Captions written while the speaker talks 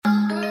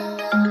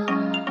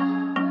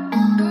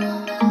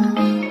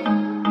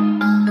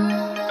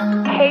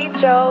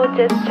Joe,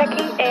 just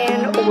checking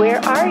in.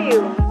 Where are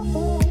you?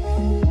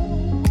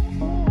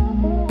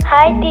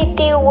 Hi,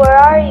 Titi, where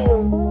are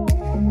you?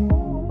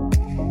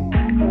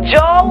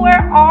 Joe,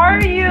 where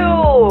are you?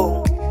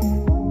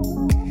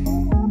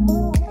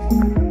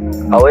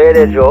 Are you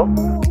there, Joe?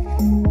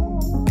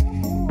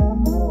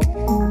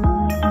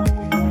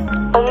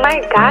 Oh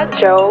my God,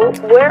 Joe,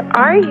 where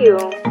are you?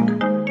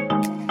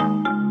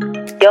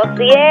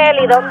 Josiel,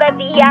 ¿y dónde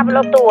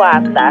diablo tú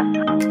andas?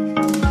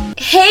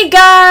 Hey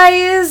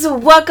guys,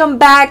 welcome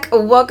back.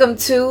 Welcome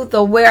to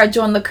the Where I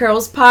Join the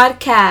Curls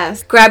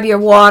podcast. Grab your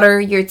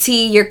water, your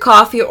tea, your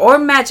coffee, or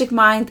Magic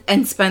Mind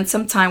and spend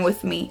some time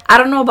with me. I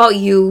don't know about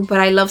you, but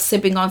I love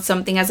sipping on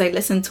something as I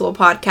listen to a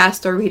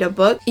podcast or read a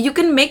book. You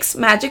can mix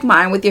Magic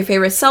Mind with your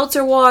favorite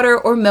seltzer water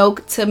or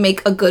milk to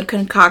make a good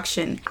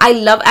concoction. I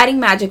love adding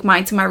Magic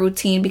Mind to my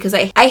routine because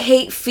I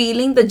hate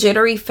feeling the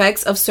jittery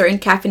effects of certain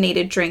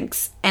caffeinated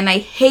drinks. And I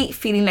hate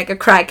feeling like a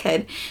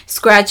crackhead,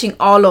 scratching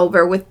all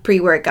over with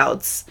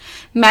pre-workouts.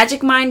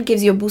 Magic Mind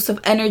gives you a boost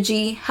of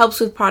energy, helps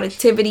with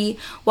productivity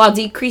while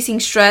decreasing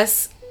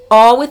stress,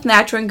 all with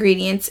natural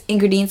ingredients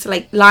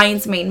like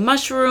lion's mane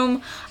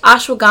mushroom,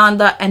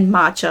 ashwagandha, and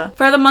matcha.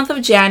 For the month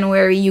of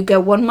January, you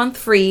get 1 month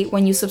free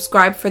when you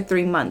subscribe for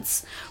 3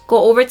 months.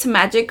 Go over to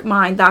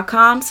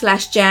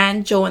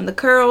magicmind.com/Jan, Joe and the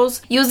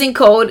Curls, using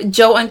code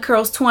Joe and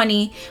Curls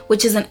 20,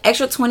 which is an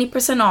extra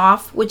 20%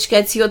 off, which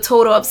gets you a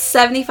total of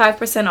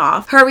 75%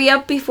 off. Hurry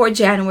up before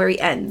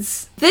January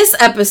ends. This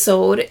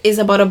episode is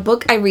about a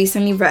book I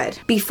recently read,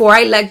 Before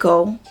I Let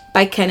Go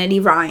by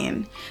Kennedy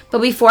Ryan.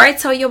 But before I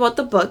tell you about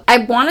the book, I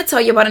want to tell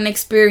you about an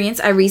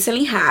experience I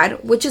recently had,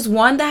 which is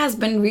one that has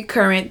been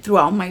recurrent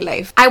throughout my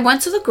life. I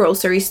went to the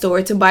grocery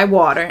store to buy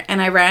water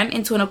and I ran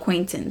into an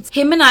acquaintance.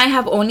 Him and I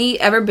have only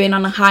ever been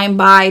on a hi and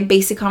bye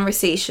basic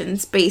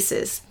conversations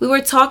basis. We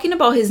were talking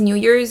about his New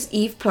Year's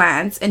Eve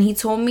plans and he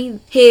told me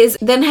his,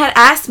 then had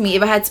asked me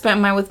if I had spent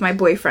mine with my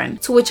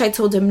boyfriend, to which I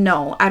told him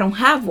no, I don't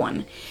have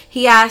one.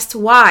 He asked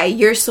why,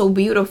 you're so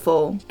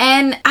beautiful.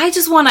 And I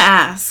just want to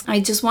ask,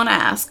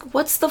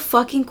 what's the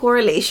fucking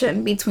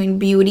correlation between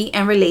beauty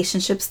and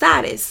relationship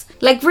status?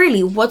 Like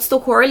really, what's the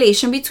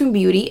correlation between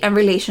beauty and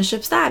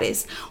relationship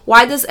status?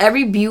 Why does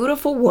every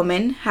beautiful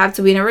woman have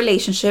to be in a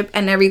relationship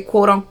and every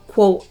quote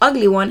unquote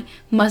ugly one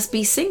must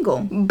be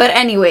single? But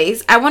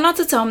anyways, I went on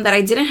to tell him that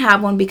I didn't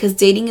have one because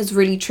dating is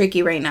really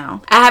tricky right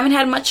now. I haven't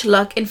had much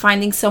luck in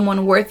finding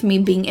someone worth me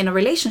being in a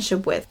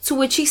relationship with. To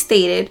which he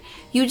stated,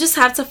 you just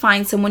have to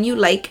find someone you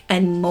like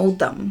and mold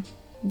them.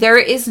 There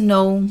is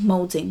no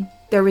molding.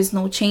 There is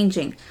no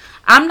changing.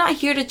 I'm not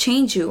here to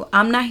change you.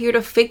 I'm not here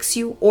to fix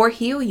you or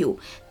heal you.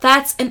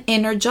 That's an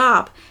inner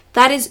job.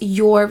 That is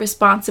your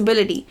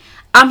responsibility.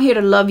 I'm here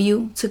to love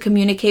you, to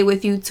communicate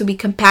with you, to be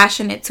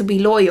compassionate, to be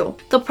loyal.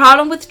 The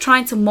problem with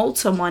trying to mold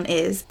someone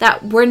is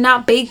that we're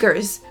not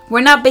bakers.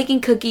 We're not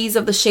baking cookies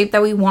of the shape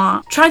that we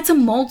want. Trying to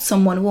mold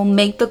someone will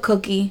make the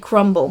cookie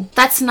crumble.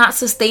 That's not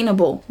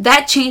sustainable.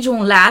 That change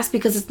won't last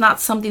because it's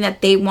not something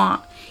that they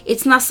want.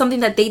 It's not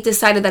something that they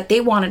decided that they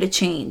wanted to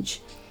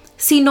change.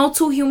 See, no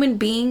two human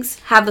beings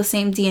have the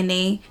same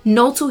DNA.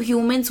 No two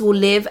humans will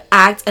live,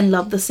 act, and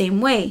love the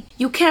same way.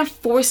 You can't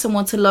force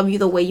someone to love you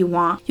the way you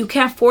want. You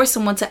can't force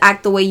someone to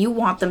act the way you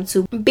want them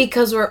to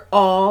because we're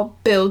all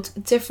built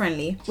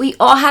differently. We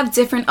all have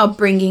different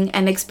upbringing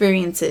and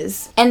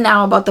experiences. And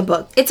now about the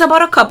book. It's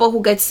about a couple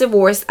who gets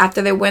divorced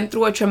after they went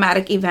through a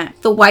traumatic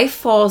event. The wife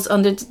falls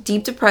under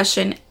deep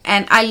depression,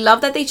 and I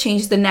love that they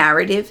changed the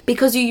narrative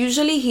because you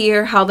usually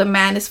hear how the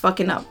man is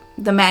fucking up.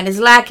 The man is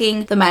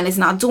lacking, the man is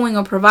not doing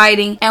or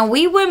providing, and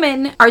we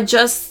women are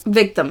just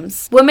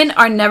victims. Women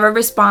are never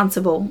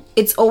responsible.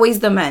 It's always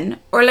the men.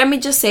 Or let me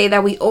just say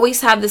that we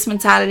always have this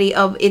mentality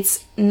of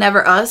it's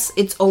never us,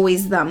 it's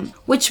always them.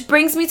 Which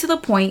brings me to the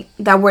point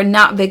that we're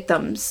not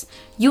victims.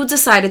 You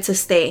decided to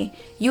stay.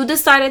 You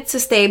decided to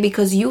stay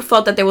because you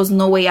felt that there was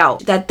no way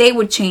out, that they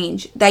would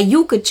change, that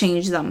you could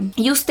change them.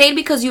 You stayed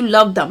because you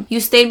loved them.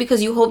 You stayed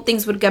because you hoped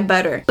things would get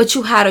better. But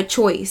you had a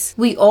choice.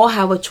 We all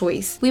have a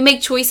choice. We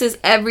make choices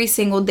every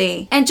single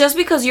day. And just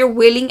because you're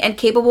willing and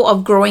capable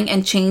of growing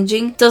and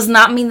changing does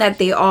not mean that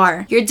they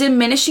are. You're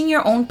diminishing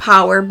your own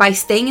power by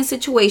staying in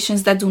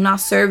situations that do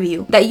not serve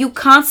you, that you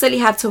constantly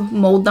have to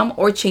mold them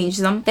or change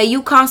them, that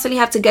you constantly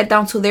have to get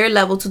down to their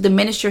level to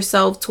diminish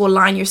yourself, to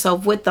align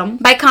yourself with them.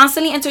 By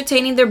constantly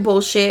entertaining their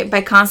bullshit,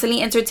 by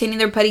constantly entertaining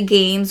their petty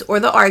games or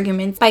the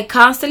arguments, by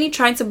constantly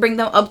trying to bring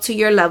them up to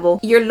your level,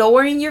 you're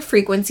lowering your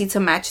frequency to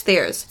match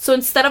theirs. So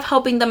instead of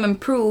helping them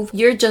improve,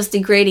 you're just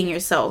degrading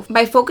yourself.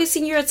 By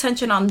focusing your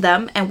attention on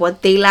them and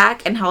what they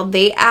lack and how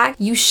they act,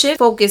 you shift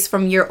focus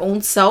from your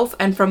own self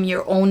and from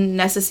your own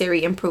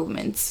necessary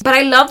improvements. But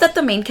I love that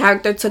the main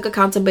character took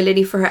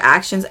accountability for her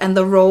actions and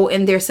the role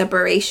in their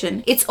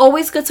separation. It's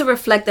always good to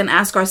reflect and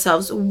ask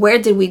ourselves, where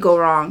did we go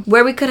wrong?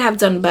 Where we could have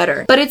done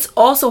better. But it's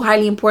also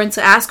highly important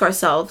to ask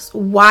ourselves,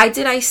 why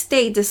did I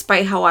stay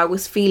despite how I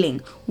was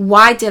feeling?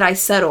 Why did I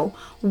settle?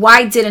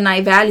 Why didn't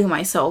I value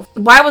myself?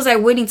 Why was I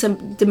willing to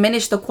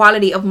diminish the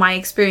quality of my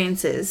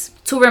experiences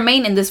to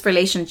remain in this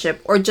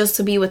relationship or just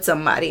to be with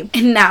somebody?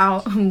 And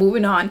now,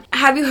 moving on.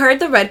 Have you heard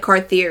the red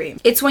car theory?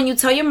 It's when you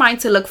tell your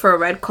mind to look for a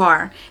red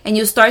car and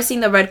you start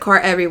seeing the red car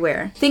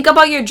everywhere. Think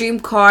about your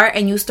dream car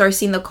and you start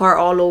seeing the car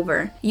all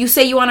over. You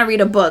say you want to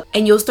read a book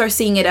and you'll start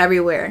seeing it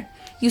everywhere.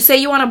 You say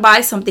you want to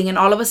buy something and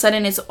all of a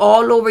sudden it's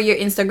all over your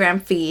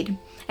Instagram feed.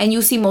 And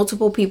you see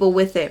multiple people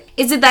with it.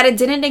 Is it that it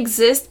didn't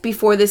exist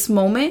before this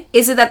moment?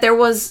 Is it that there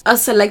was a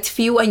select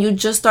few and you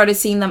just started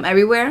seeing them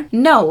everywhere?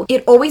 No,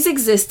 it always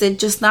existed,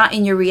 just not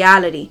in your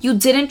reality. You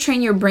didn't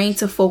train your brain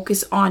to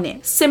focus on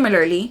it.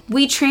 Similarly,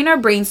 we train our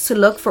brains to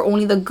look for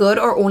only the good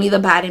or only the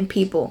bad in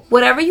people.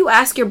 Whatever you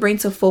ask your brain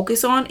to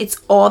focus on,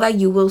 it's all that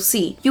you will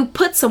see. You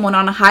put someone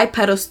on a high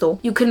pedestal.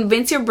 You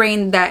convince your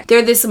brain that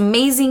they're this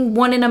amazing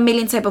one in a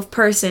million type of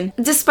person.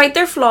 Despite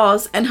their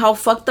flaws and how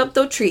fucked up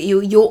they'll treat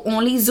you, you'll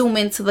only zoom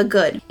into the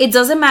good. It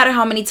doesn't matter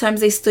how many times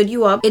they stood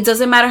you up. It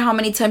doesn't matter how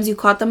many times you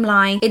caught them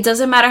lying. It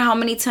doesn't matter how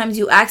many times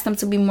you asked them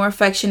to be more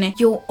affectionate.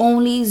 You'll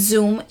only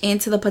zoom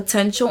into the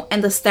potential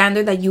and the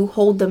standard that you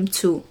hold them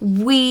to.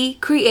 We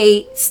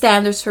create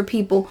standards for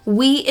people.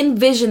 We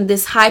envision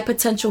this high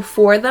potential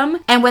for them,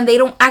 and when they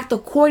don't act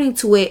according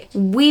to it,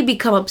 we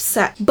become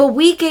upset. But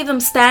we gave them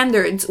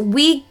standards.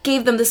 We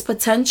gave them this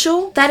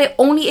potential that it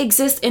only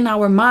exists in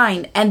our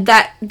mind and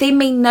that they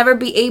may never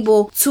be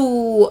able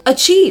to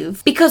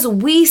achieve because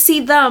we see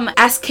them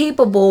as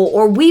capable,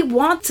 or we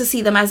want to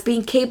see them as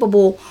being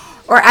capable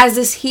or as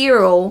this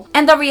hero.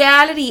 And the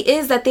reality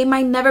is that they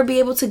might never be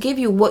able to give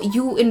you what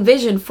you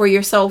envision for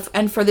yourself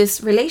and for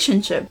this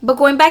relationship. But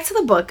going back to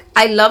the book,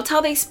 I loved how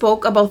they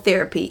spoke about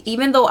therapy,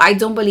 even though I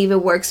don't believe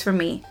it works for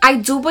me. I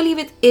do believe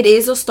it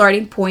is a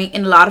starting point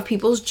in a lot of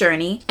people's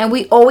journey, and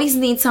we always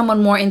need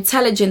someone more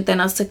intelligent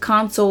than us to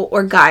counsel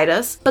or guide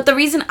us. But the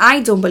reason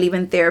I don't believe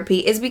in therapy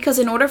is because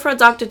in order for a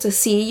doctor to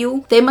see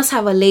you, they must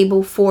have a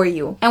label for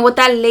you. And what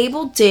that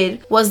label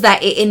did was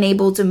that it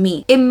enabled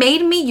me. It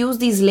made me use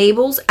these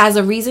labels as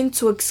a reason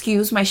to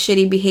excuse my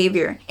shitty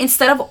behavior.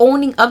 Instead of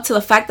owning up to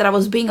the fact that I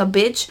was being a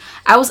bitch,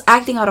 I was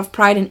acting out of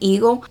pride and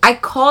ego. I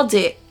called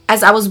it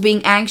as I was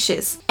being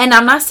anxious. And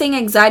I'm not saying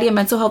anxiety and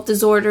mental health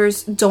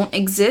disorders don't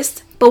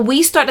exist, but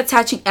we start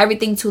attaching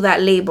everything to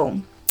that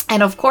label.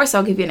 And of course,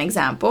 I'll give you an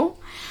example.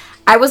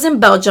 I was in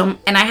Belgium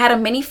and I had a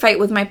mini fight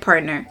with my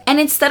partner. And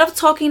instead of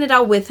talking it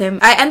out with him,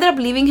 I ended up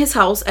leaving his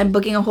house and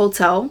booking a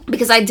hotel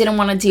because I didn't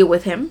want to deal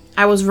with him.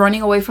 I was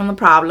running away from the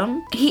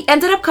problem. He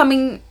ended up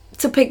coming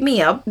to pick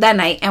me up that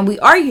night and we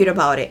argued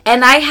about it.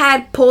 And I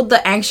had pulled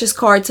the anxious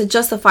card to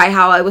justify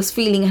how I was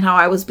feeling and how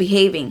I was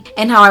behaving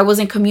and how I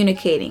wasn't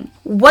communicating.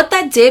 What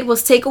that did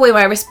was take away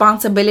my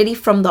responsibility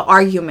from the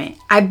argument.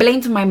 I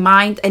blamed my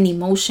mind and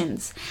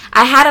emotions.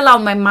 I had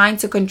allowed my mind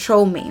to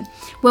control me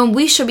when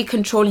we should be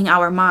controlling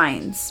our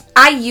minds.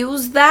 I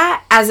used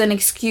that as an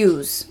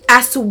excuse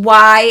as to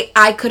why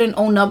I couldn't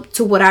own up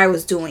to what I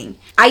was doing.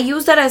 I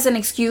used that as an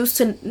excuse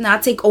to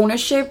not take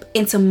ownership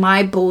into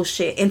my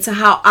bullshit, into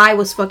how I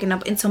was fucking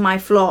up, into my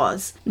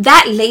flaws.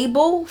 That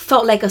label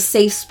felt like a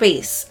safe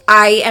space.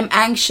 I am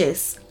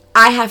anxious.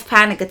 I have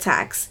panic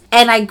attacks.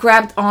 And I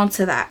grabbed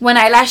onto that. When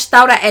I lashed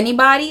out at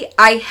anybody,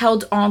 I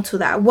held onto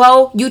that.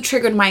 Well, you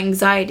triggered my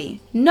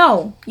anxiety.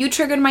 No, you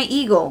triggered my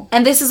ego.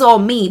 And this is all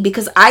me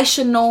because I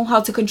should know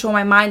how to control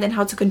my mind and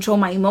how to control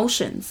my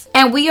emotions.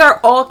 And we are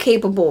all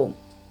capable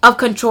of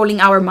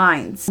controlling our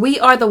minds. We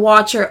are the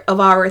watcher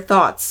of our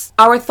thoughts.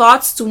 Our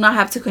thoughts do not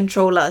have to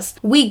control us.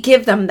 We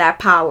give them that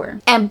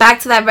power. And back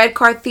to that red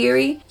card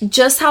theory,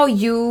 just how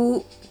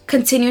you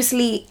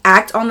continuously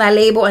act on that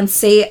label and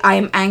say, I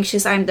am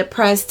anxious, I am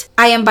depressed,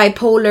 I am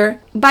bipolar.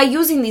 By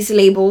using these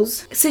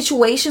labels,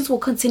 situations will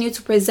continue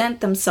to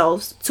present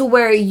themselves to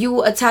where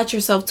you attach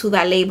yourself to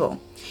that label.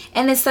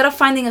 And instead of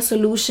finding a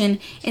solution,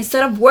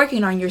 instead of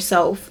working on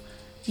yourself,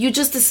 you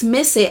just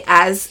dismiss it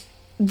as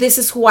this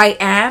is who I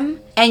am,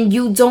 and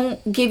you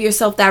don't give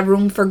yourself that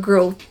room for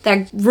growth,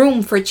 that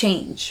room for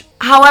change.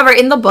 However,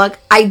 in the book,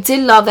 I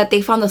did love that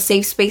they found a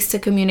safe space to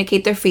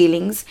communicate their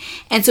feelings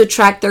and to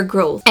track their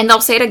growth. And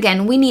I'll say it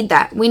again, we need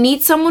that. We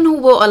need someone who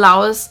will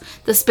allow us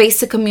the space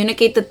to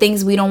communicate the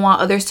things we don't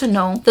want others to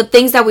know, the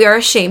things that we are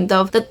ashamed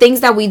of, the things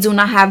that we do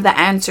not have the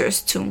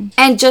answers to.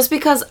 And just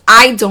because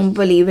I don't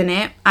believe in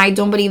it, I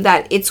don't believe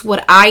that it's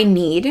what I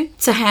need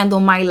to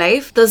handle my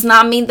life, does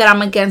not mean that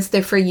I'm against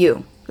it for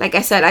you. Like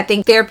I said, I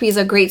think therapy is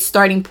a great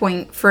starting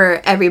point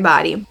for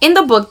everybody. In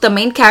the book, the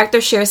main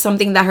character shares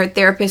something that her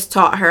therapist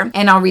taught her,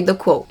 and I'll read the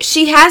quote.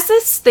 She has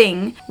this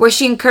thing where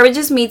she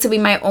encourages me to be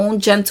my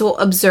own gentle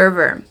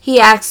observer. He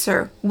asks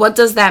her, what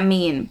does that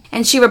mean?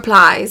 And she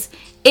replies,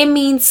 it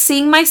means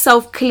seeing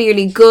myself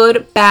clearly,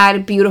 good,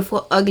 bad,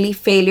 beautiful, ugly,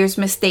 failures,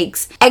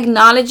 mistakes,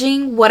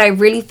 acknowledging what I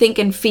really think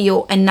and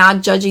feel and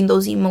not judging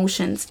those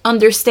emotions,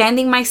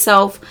 understanding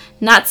myself,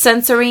 not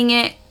censoring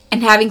it,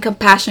 and having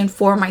compassion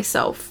for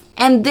myself.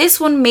 And this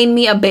one made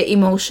me a bit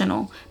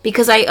emotional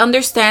because I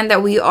understand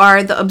that we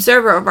are the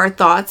observer of our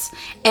thoughts,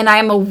 and I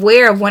am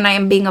aware of when I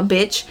am being a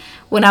bitch,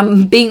 when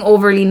I'm being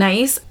overly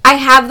nice. I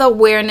have the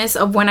awareness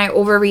of when I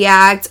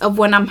overreact, of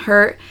when I'm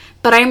hurt.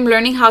 But I'm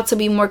learning how to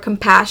be more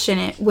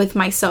compassionate with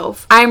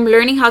myself. I'm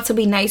learning how to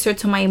be nicer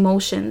to my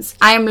emotions.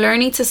 I am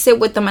learning to sit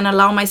with them and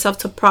allow myself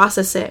to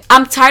process it.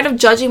 I'm tired of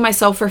judging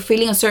myself for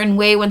feeling a certain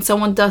way when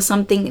someone does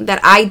something that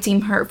I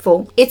deem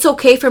hurtful. It's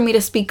okay for me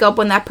to speak up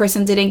when that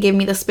person didn't give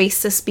me the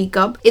space to speak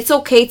up. It's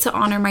okay to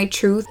honor my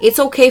truth. It's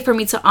okay for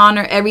me to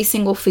honor every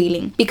single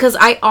feeling. Because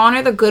I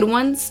honor the good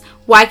ones,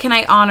 why can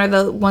I honor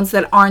the ones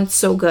that aren't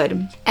so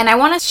good? And I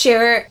want to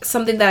share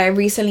something that I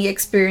recently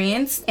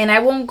experienced. And I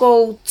won't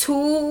go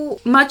too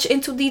much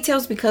into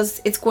details because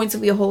it's going to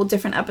be a whole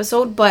different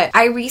episode. But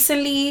I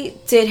recently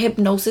did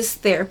hypnosis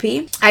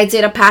therapy. I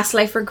did a past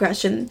life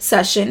regression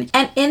session.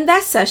 And in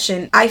that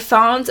session, I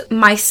found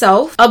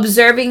myself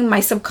observing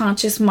my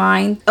subconscious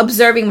mind,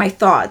 observing my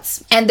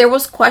thoughts. And there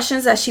was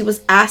questions that she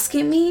was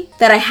asking me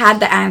that I had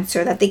the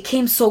answer, that they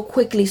came so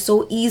quickly,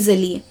 so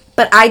easily.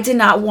 But I did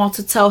not want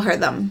to tell her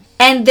them.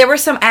 And there were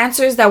some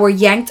answers that were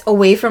yanked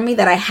away from me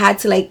that I had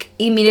to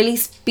immediately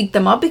speak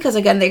them up because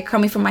again, they're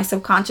coming from my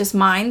subconscious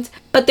mind.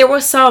 But there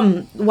were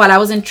some while I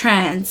was in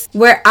trance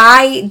where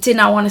I did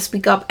not want to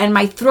speak up and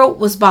my throat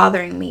was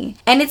bothering me.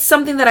 And it's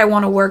something that I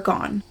want to work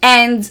on.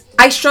 And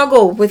I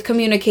struggle with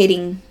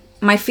communicating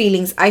my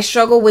feelings. I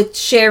struggle with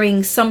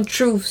sharing some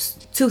truths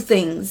to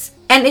things.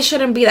 And it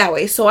shouldn't be that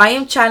way. So I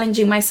am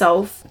challenging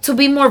myself to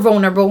be more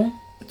vulnerable,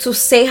 to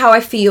say how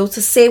I feel,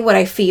 to say what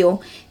I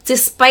feel,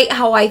 despite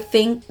how I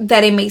think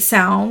that it may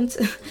sound,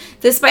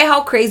 despite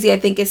how crazy I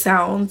think it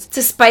sounds,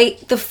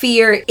 despite the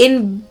fear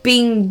in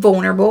being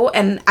vulnerable.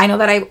 And I know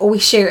that I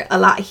always share a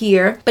lot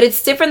here, but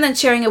it's different than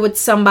sharing it with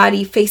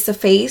somebody face to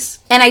face.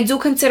 And I do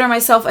consider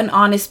myself an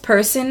honest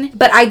person,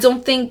 but I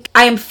don't think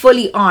I am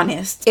fully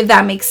honest, if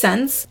that makes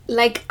sense.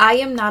 I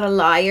am not a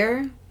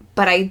liar,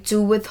 but I do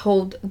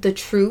withhold the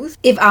truth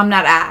if I'm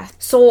not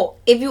asked. So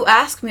if you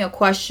ask me a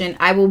question,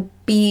 I will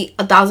be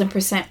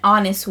 1,000%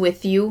 honest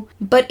with you.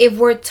 But if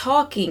we're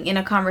talking in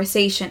a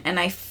conversation and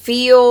I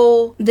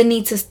feel the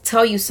need to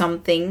tell you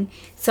something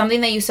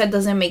that you said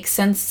doesn't make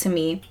sense to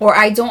me, or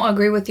I don't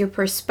agree with your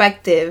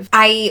perspective,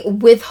 I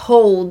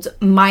withhold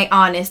my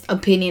honest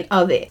opinion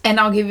of it. And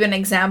I'll give you an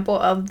example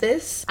of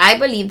this. I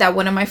believe that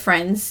one of my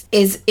friends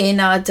is in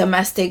a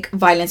domestic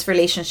violence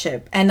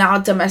relationship. And now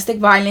domestic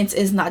violence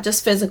is not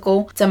just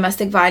physical.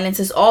 Domestic violence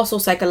is also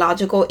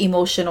psychological,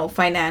 emotional,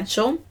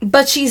 financial.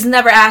 But she's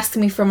never asked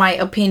me for my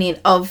opinion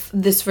of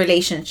this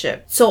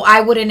relationship. So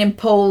I wouldn't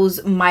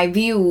impose my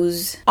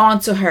views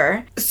onto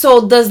her.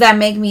 So does that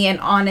make me an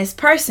honest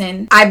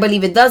person? I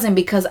believe it doesn't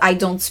because I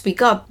don't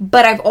speak up.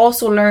 But I've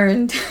also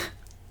learned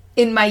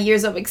in my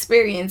years of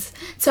experience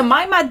to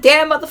mind my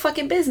damn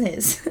motherfucking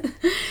business.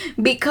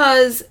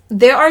 Because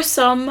there are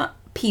some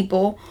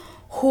people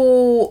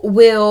who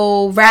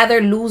will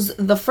rather lose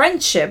the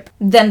friendship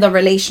than the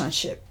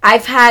relationship.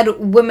 I've had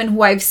women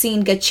who I've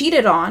seen get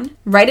cheated on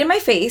right in my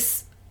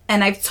face,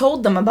 and I've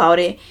told them about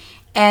it,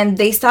 and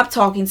they stopped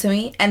talking to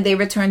me and they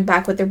returned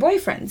back with their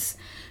boyfriends.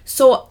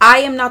 So I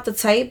am not the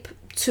type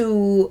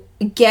to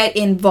get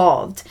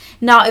involved.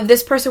 Now, if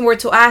this person were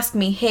to ask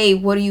me, hey,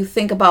 what do you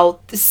think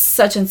about this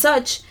such and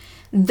such?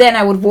 Then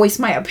I would voice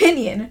my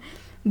opinion.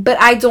 But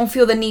I don't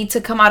feel the need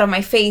to come out of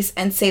my face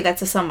and say that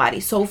to somebody.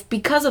 So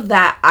because of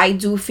that, I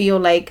do feel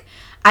like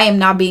I am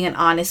not being an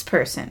honest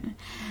person.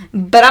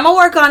 But I'm gonna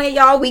work on it,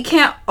 y'all. We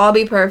can't all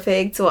be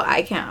perfect. So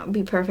I can't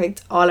be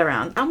perfect all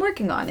around. I'm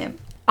working on it.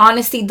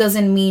 Honesty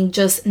doesn't mean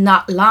just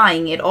not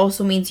lying. It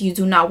also means you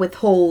do not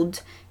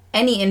withhold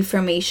any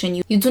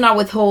information. You do not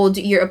withhold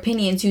your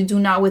opinions. You do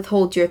not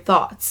withhold your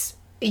thoughts.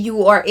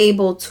 You are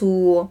able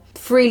to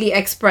freely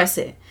express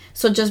it.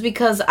 So just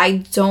because I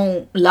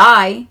don't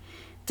lie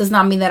does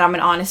not mean that I'm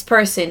an honest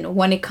person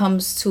when it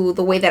comes to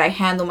the way that I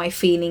handle my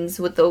feelings,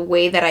 with the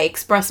way that I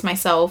express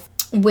myself,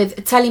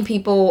 with telling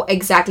people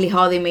exactly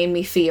how they made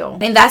me feel.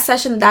 In that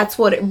session, that's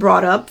what it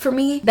brought up for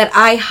me, that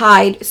I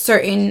hide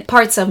certain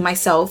parts of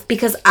myself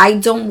because I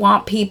don't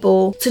want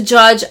people to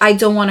judge. I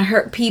don't want to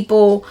hurt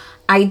people.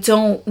 I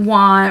don't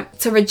want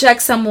to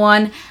reject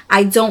someone.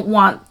 I don't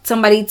want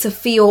somebody to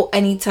feel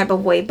any type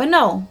of way. But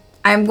no,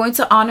 I'm going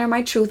to honor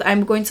my truth.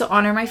 I'm going to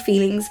honor my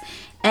feelings.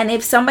 And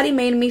if somebody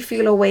made me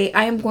feel a way,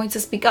 I am going to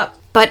speak up.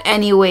 But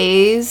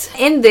anyways,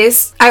 in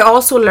this, I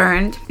also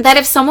learned that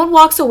if someone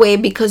walks away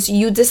because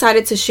you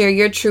decided to share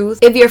your truth,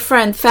 if your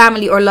friend,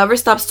 family, or lover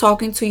stops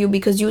talking to you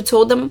because you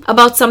told them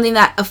about something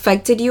that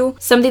affected you,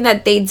 something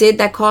that they did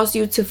that caused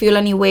you to feel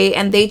any way,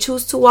 and they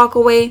choose to walk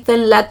away,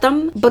 then let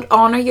them, but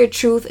honor your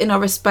truth in a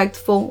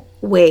respectful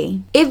way.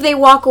 If they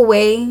walk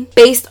away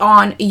based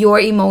on your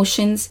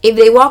emotions, if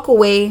they walk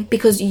away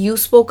because you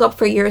spoke up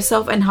for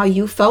yourself and how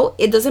you felt,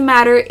 it doesn't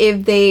matter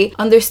if they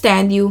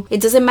understand you.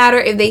 It doesn't matter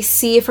if they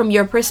see it from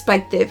your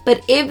perspective.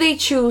 But if they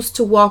choose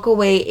to walk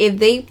away, if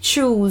they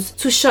choose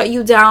to shut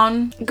you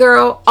down,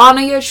 girl,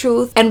 honor your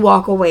truth and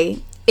walk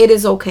away. It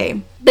is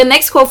okay. The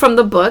next quote from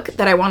the book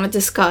that I want to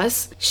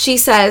discuss, she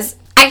says,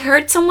 I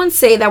heard someone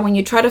say that when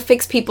you try to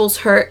fix people's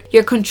hurt,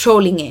 you're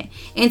controlling it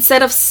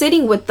instead of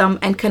sitting with them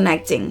and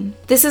connecting.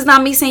 This is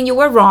not me saying you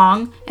were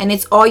wrong and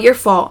it's all your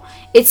fault.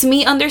 It's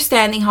me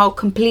understanding how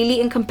completely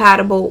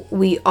incompatible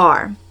we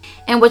are.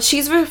 And what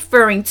she's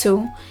referring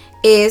to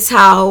is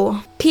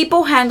how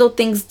people handle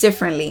things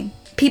differently.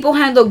 People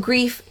handle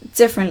grief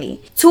differently.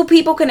 Two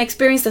people can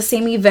experience the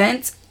same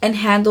event and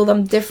handle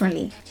them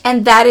differently.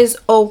 And that is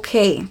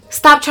okay.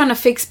 Stop trying to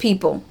fix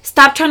people.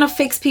 Stop trying to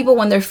fix people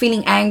when they're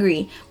feeling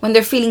angry, when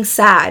they're feeling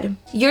sad.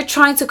 You're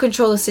trying to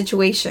control the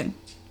situation.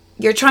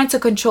 You're trying to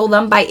control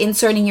them by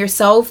inserting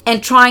yourself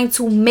and trying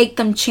to make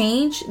them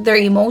change their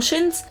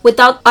emotions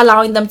without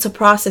allowing them to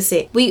process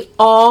it. We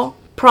all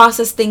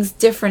process things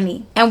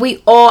differently and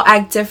we all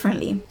act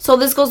differently. So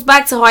this goes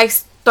back to how I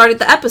started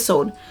the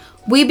episode.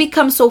 We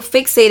become so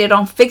fixated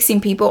on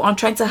fixing people, on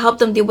trying to help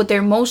them deal with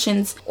their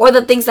emotions or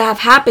the things that have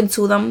happened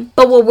to them.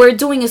 But what we're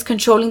doing is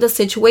controlling the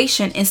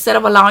situation instead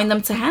of allowing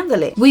them to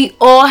handle it. We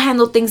all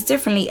handle things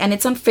differently, and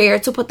it's unfair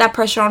to put that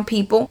pressure on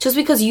people just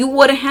because you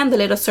wouldn't handle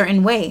it a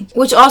certain way.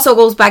 Which also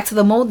goes back to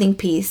the molding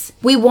piece.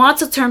 We want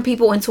to turn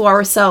people into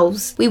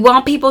ourselves. We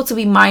want people to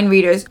be mind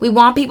readers. We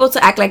want people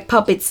to act like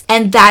puppets.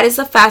 And that is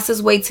the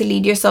fastest way to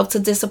lead yourself to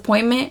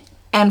disappointment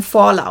and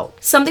fallout.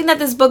 Something that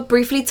this book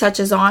briefly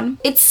touches on.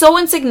 It's so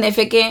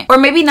insignificant, or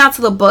maybe not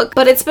to the book,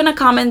 but it's been a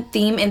common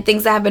theme in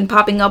things that have been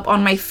popping up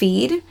on my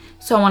feed,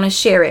 so I want to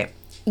share it.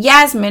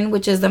 Yasmin,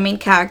 which is the main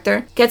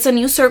character, gets a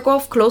new circle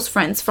of close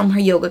friends from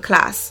her yoga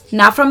class.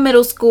 Not from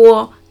middle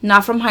school,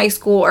 not from high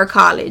school or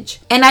college.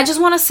 And I just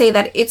want to say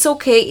that it's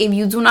okay if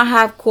you do not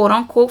have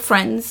quote-unquote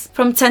friends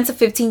from 10 to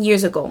 15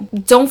 years ago.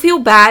 Don't feel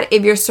bad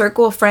if your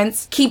circle of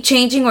friends keep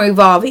changing or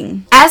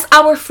evolving. As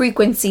our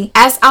frequency,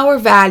 as our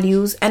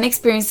values and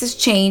experiences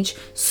change,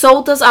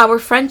 so does our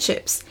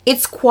friendships.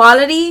 It's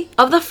quality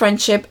of the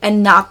friendship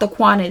and not the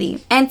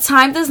quantity. And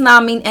time does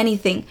not mean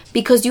anything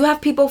because you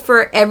have people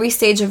for every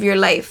stage of your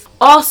life.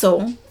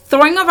 Also,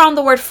 throwing around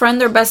the word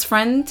friend or best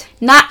friend,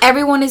 not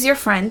everyone is your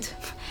friend.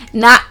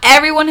 Not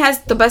everyone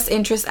has the best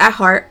interest at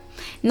heart.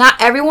 Not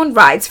everyone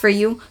rides for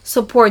you,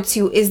 supports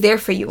you, is there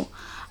for you.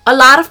 A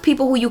lot of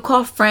people who you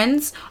call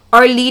friends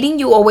are leading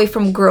you away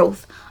from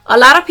growth. A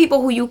lot of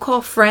people who you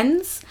call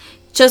friends,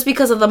 just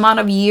because of the amount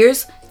of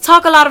years,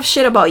 talk a lot of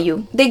shit about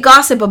you. They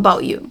gossip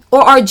about you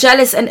or are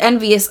jealous and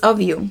envious of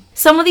you.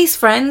 Some of these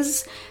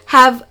friends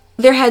have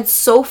their heads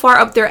so far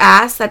up their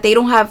ass that they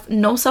don't have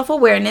no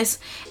self-awareness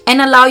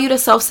and allow you to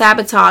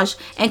self-sabotage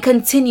and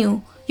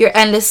continue your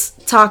endless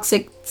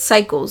toxic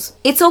cycles.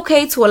 It's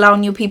okay to allow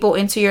new people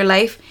into your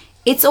life.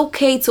 It's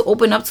okay to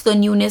open up to the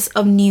newness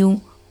of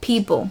new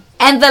people.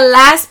 And the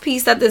last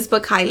piece that this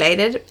book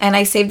highlighted, and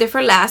I saved it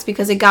for last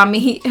because it got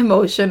me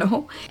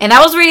emotional. And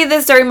I was reading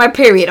this during my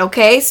period,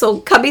 okay? So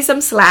cut me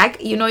some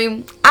slack. You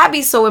know, I'd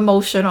be so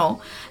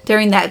emotional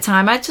during that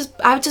time. I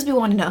would just be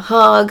wanting a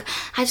hug.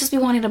 I'd just be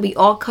wanting to be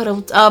all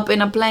cuddled up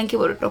in a blanket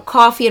with a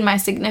coffee and my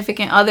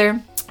significant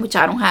other, which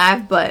I don't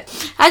have,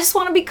 but I just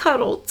want to be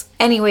cuddled.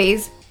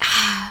 Anyways,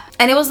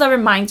 and it was a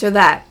reminder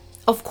that,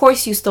 of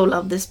course, you still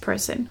love this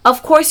person.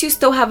 Of course, you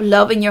still have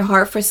love in your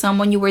heart for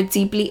someone you were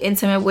deeply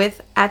intimate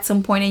with at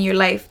some point in your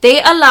life.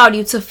 They allowed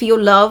you to feel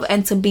love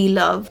and to be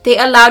loved. They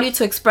allowed you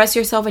to express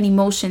yourself and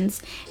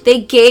emotions.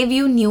 They gave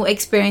you new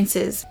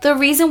experiences. The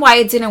reason why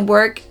it didn't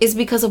work is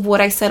because of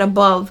what I said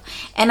above,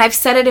 and I've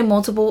said it in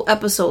multiple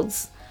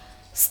episodes.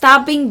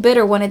 Stop being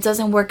bitter when it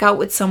doesn't work out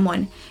with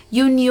someone.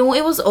 You knew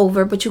it was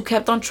over, but you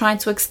kept on trying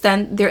to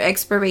extend their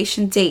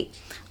expiration date.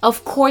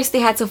 Of course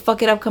they had to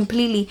fuck it up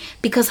completely,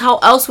 because how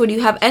else would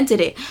you have ended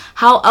it?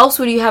 How else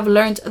would you have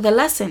learned the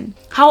lesson?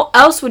 How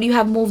else would you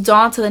have moved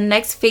on to the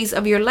next phase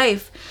of your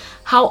life?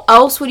 How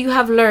else would you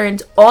have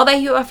learned all that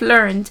you have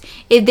learned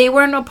if they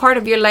weren't a part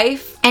of your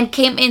life and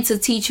came in to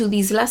teach you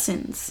these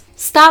lessons?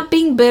 Stop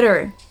being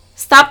bitter.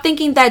 Stop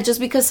thinking that just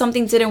because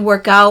something didn't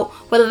work out,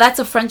 whether that's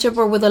a friendship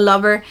or with a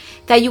lover,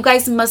 that you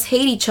guys must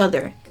hate each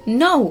other.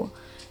 No.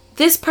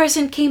 This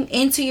person came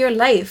into your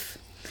life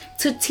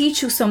to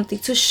teach you something,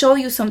 to show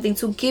you something,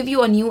 to give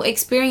you a new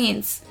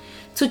experience,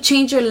 to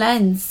change your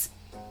lens,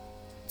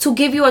 to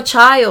give you a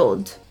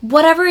child.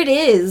 Whatever it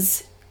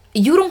is,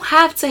 you don't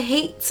have to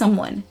hate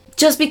someone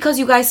just because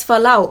you guys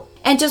fell out.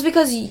 And just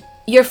because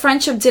your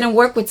friendship didn't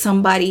work with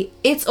somebody,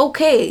 it's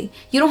okay.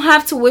 You don't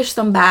have to wish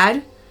them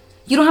bad.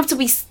 You don't have to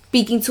be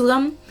speaking to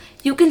them.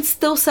 You can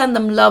still send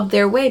them love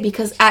their way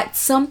because at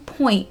some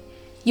point,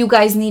 you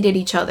guys needed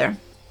each other.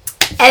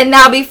 And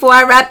now before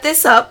I wrap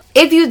this up,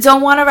 if you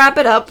don't want to wrap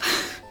it up,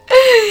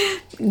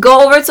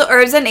 go over to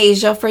Herbs and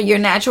Asia for your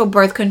natural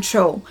birth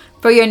control,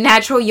 for your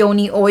natural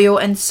yoni oil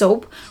and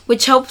soap,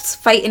 which helps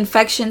fight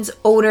infections,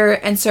 odor,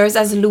 and serves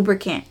as a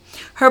lubricant.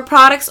 Her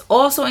products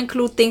also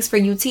include things for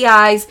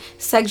UTIs,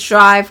 sex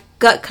drive,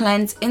 gut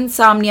cleanse,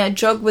 insomnia,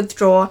 drug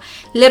withdrawal,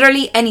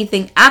 literally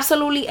anything,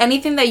 absolutely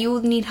anything that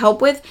you need help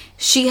with,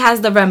 she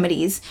has the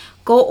remedies.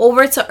 Go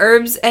over to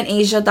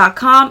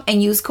herbsandasia.com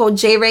and use code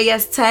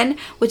JReyes10,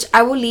 which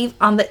I will leave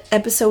on the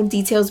episode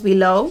details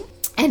below.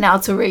 And now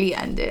to really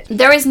end it.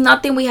 There is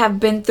nothing we have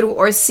been through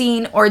or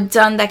seen or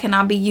done that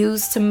cannot be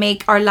used to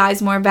make our lives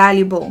more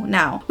valuable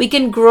now. We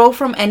can grow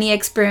from any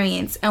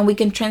experience and we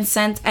can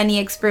transcend any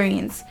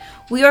experience.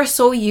 We are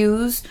so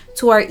used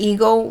to our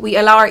ego. We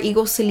allow our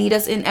egos to lead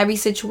us in every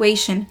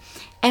situation.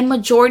 And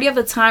majority of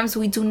the times,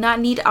 we do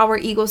not need our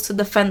egos to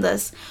defend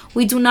us.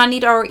 We do not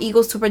need our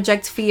egos to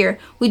project fear.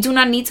 We do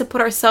not need to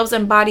put ourselves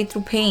and body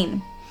through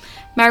pain.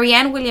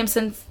 Marianne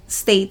Williamson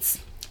states,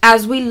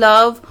 as we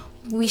love,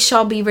 we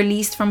shall be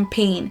released from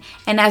pain.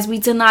 And as we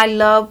deny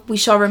love, we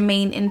shall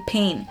remain in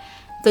pain.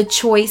 The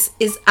choice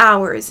is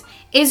ours.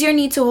 Is your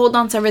need to hold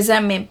on to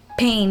resentment,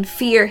 pain,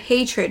 fear,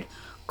 hatred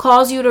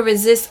cause you to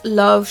resist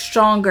love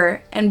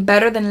stronger and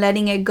better than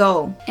letting it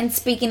go? And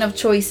speaking of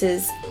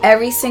choices,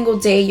 every single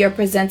day you're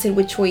presented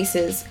with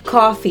choices.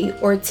 Coffee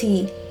or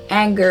tea,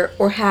 anger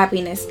or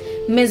happiness,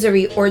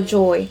 misery or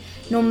joy.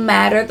 No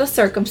matter the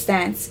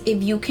circumstance,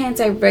 if you can't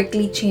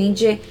directly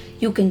change it,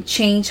 you can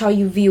change how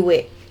you view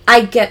it.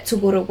 I get to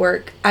go to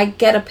work. I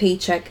get a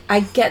paycheck.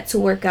 I get to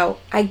work out.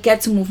 I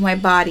get to move my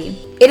body.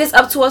 It is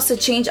up to us to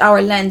change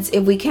our lens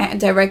if we can't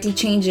directly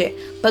change it,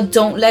 but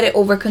don't let it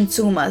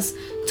overconsume us.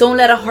 Don't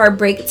let a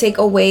heartbreak take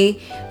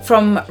away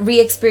from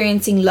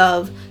re-experiencing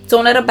love.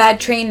 Don't let a bad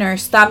trainer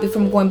stop you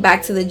from going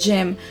back to the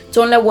gym.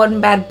 Don't let one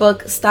bad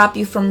book stop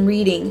you from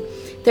reading.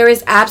 There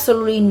is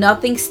absolutely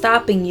nothing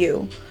stopping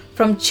you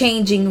from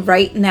changing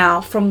right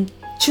now, from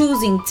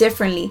choosing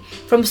differently,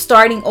 from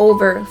starting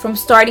over, from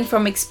starting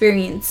from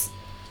experience.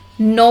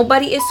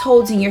 Nobody is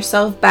holding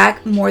yourself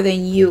back more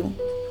than you.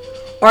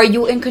 Are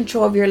you in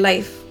control of your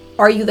life?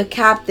 Are you the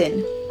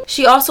captain?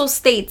 She also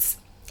states,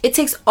 it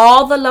takes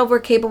all the love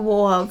we're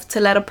capable of to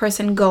let a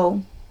person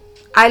go.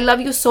 I love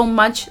you so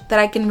much that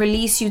I can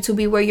release you to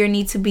be where you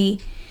need to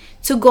be,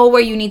 to go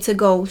where you need to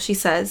go, she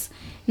says.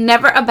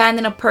 Never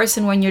abandon a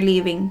person when you're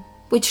leaving,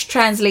 which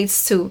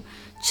translates to,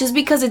 just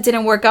because it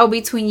didn't work out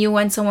between you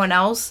and someone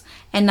else,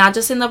 and not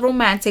just in the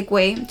romantic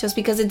way, just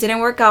because it didn't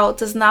work out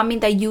does not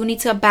mean that you need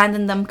to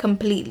abandon them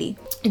completely.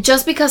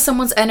 Just because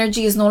someone's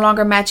energy is no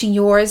longer matching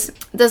yours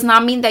does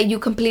not mean that you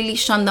completely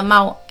shun them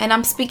out. And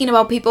I'm speaking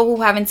about people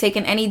who haven't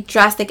taken any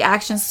drastic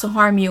actions to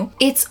harm you.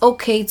 It's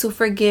okay to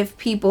forgive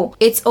people.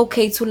 It's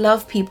okay to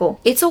love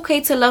people. It's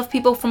okay to love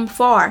people from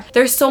far.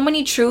 There's so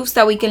many truths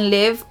that we can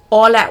live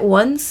all at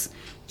once.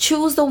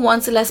 Choose the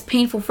ones less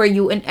painful for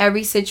you in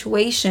every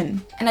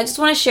situation. And I just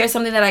want to share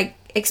something that I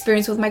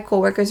experienced with my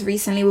coworkers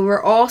recently. We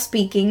were all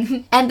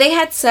speaking and they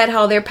had said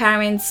how their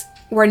parents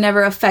were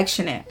never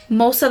affectionate.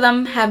 Most of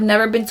them have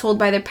never been told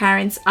by their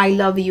parents, I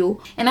love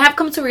you. And I have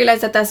come to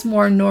realize that that's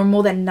more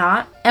normal than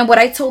not. And what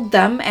I told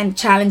them and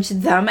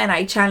challenged them, and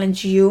I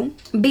challenge you,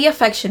 be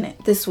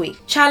affectionate this week.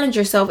 Challenge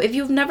yourself. If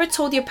you've never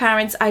told your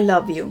parents, I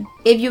love you.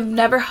 If you've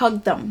never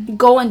hugged them,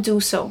 go and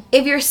do so.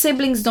 If your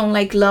siblings don't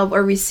like love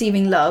or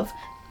receiving love,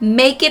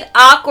 make it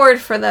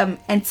awkward for them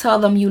and tell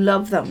them you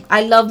love them.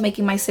 I love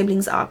making my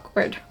siblings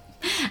awkward.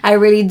 I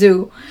really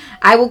do.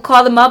 I will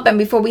call them up and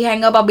before we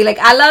hang up, I'll be like,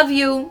 I love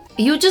you.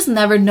 You just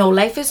never know.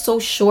 Life is so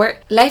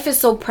short. Life is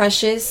so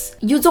precious.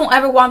 You don't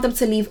ever want them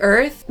to leave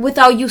Earth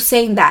without you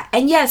saying that.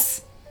 And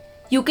yes,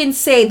 you can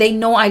say they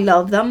know I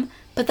love them,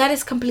 but that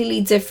is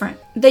completely different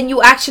than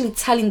you actually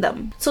telling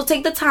them. So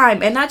take the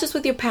time, and not just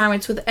with your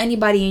parents, with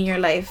anybody in your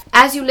life.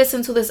 As you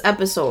listen to this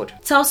episode,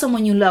 tell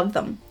someone you love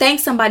them.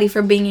 Thank somebody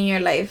for being in your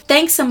life.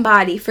 Thank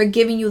somebody for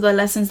giving you the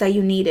lessons that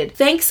you needed.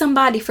 Thank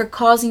somebody for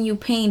causing you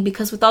pain,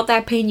 because without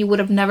that pain, you would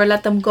have never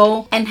let them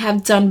go and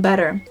have done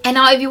better. And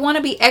now if you want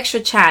to be extra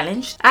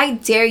challenged, I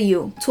dare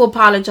you to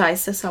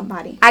apologize to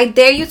somebody. I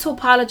dare you to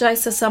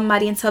apologize to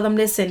somebody and tell them,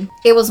 listen,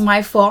 it was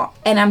my fault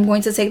and I'm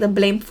going to take the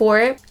blame for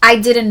it. I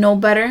didn't know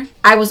better.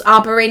 I was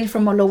operating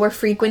from a lower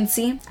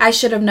frequency. I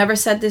should have never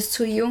said this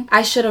to you.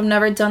 I should have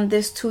never done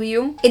this to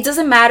you. It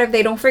doesn't matter if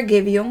they don't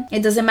forgive you.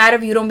 It doesn't matter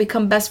if you don't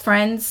become best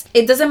friends.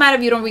 It doesn't matter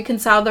if you don't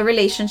reconcile the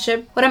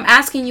relationship. What I'm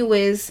asking you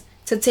is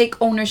to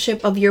take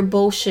ownership of your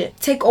bullshit.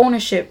 Take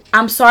ownership.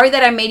 I'm sorry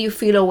that I made you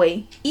feel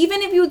away.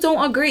 Even if you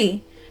don't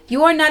agree,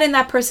 you are not in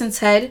that person's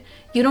head.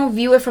 You don't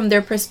view it from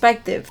their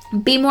perspective.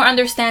 Be more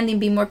understanding.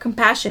 Be more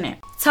compassionate.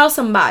 Tell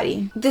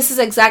somebody, this is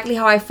exactly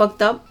how I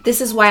fucked up. This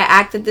is why I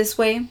acted this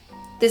way.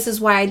 This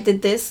is why I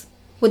did this,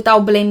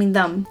 without blaming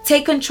them.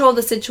 Take control of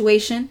the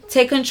situation.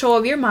 Take control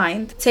of your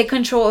mind. Take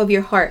control of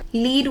your heart.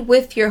 Lead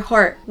with your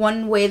heart.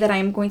 One way that I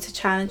am going to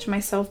challenge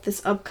myself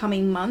this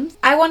upcoming month,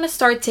 I want to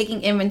start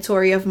taking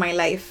inventory of my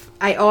life.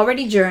 I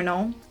already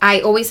journal. I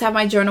always have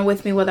my journal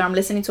with me, whether I'm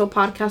listening to a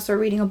podcast or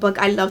reading a book.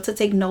 I love to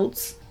take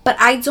notes, but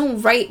I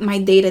don't write my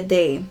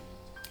day-to-day.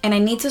 And I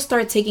need to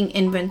start taking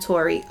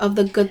inventory of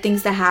the good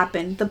things that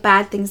happen, the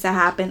bad things that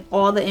happen,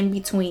 all the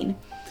in-between.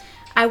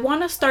 I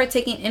want to start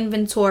taking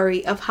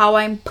inventory of how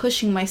I'm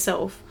pushing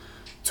myself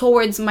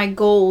towards my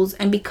goals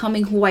and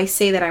becoming who I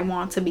say that I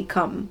want to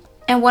become.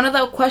 And one of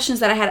the questions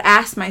that I had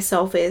asked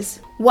myself is,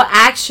 what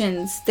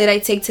actions did I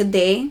take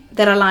today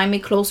that align me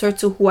closer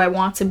to who I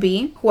want to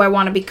be, who I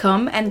want to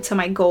become, and to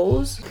my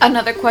goals?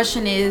 Another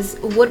question is,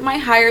 would my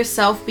higher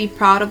self be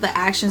proud of the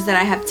actions that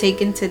I have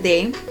taken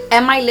today?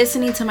 Am I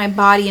listening to my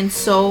body and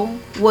soul?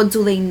 What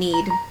do they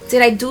need?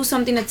 Did I do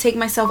something to take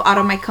myself out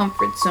of my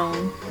comfort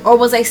zone? Or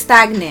was I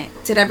stagnant?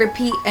 Did I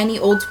repeat any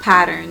old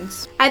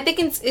patterns? I think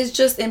it's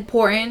just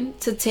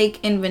important to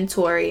take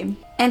inventory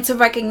and to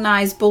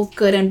recognize both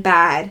good and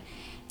bad.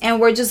 And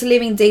we're just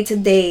living day to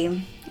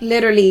day,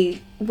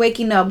 literally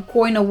waking up,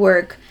 going to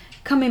work,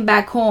 coming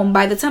back home.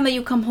 By the time that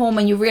you come home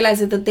and you realize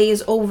that the day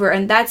is over,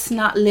 and that's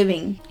not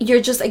living. You're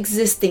just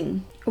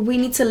existing. We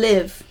need to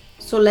live.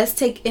 So let's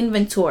take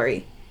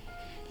inventory.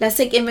 Let's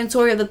take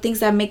inventory of the things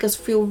that make us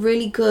feel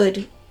really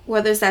good.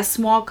 Whether it's that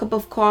small cup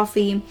of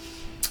coffee,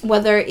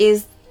 whether it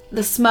is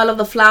the smell of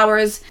the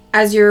flowers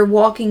as you're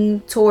walking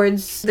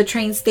towards the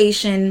train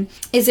station.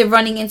 Is it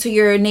running into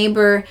your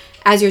neighbor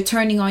as you're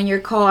turning on your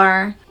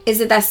car? Is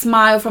it that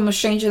smile from a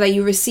stranger that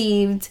you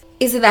received?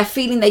 Is it that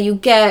feeling that you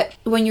get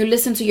when you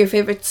listen to your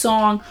favorite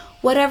song?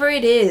 Whatever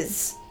it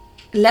is,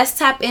 let's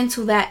tap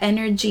into that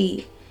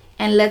energy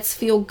and let's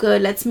feel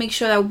good. Let's make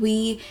sure that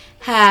we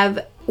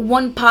have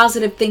one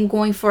positive thing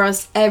going for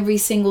us every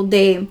single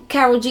day.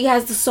 Karol G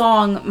has the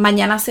song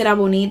Mañana será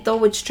bonito,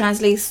 which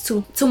translates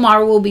to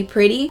tomorrow will be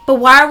pretty. But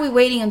why are we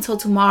waiting until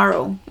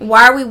tomorrow?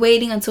 Why are we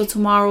waiting until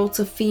tomorrow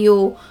to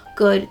feel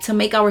good, to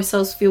make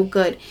ourselves feel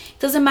good? It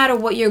doesn't matter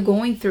what you're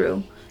going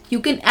through. You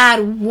can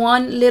add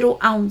one little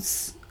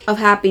ounce of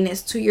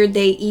happiness to your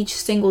day each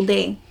single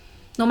day.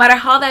 No matter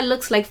how that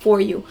looks like for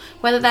you,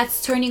 whether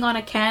that's turning on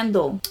a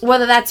candle,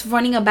 whether that's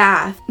running a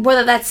bath,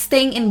 whether that's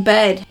staying in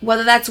bed,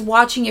 whether that's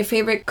watching your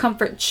favorite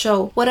comfort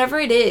show, whatever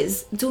it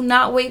is, do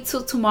not wait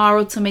till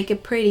tomorrow to make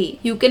it pretty.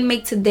 You can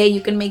make today, you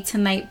can make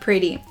tonight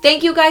pretty.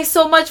 Thank you guys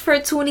so much for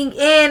tuning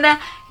in.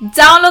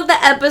 Download the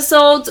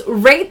episodes,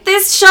 rate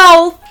this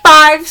show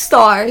 5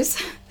 stars.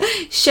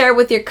 Share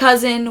with your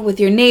cousin, with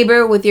your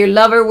neighbor, with your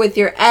lover, with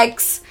your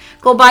ex.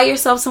 Go buy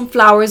yourself some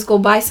flowers. Go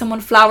buy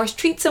someone flowers.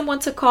 Treat someone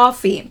to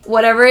coffee.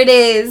 Whatever it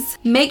is,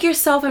 make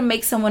yourself and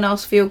make someone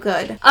else feel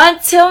good.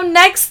 Until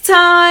next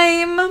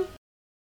time.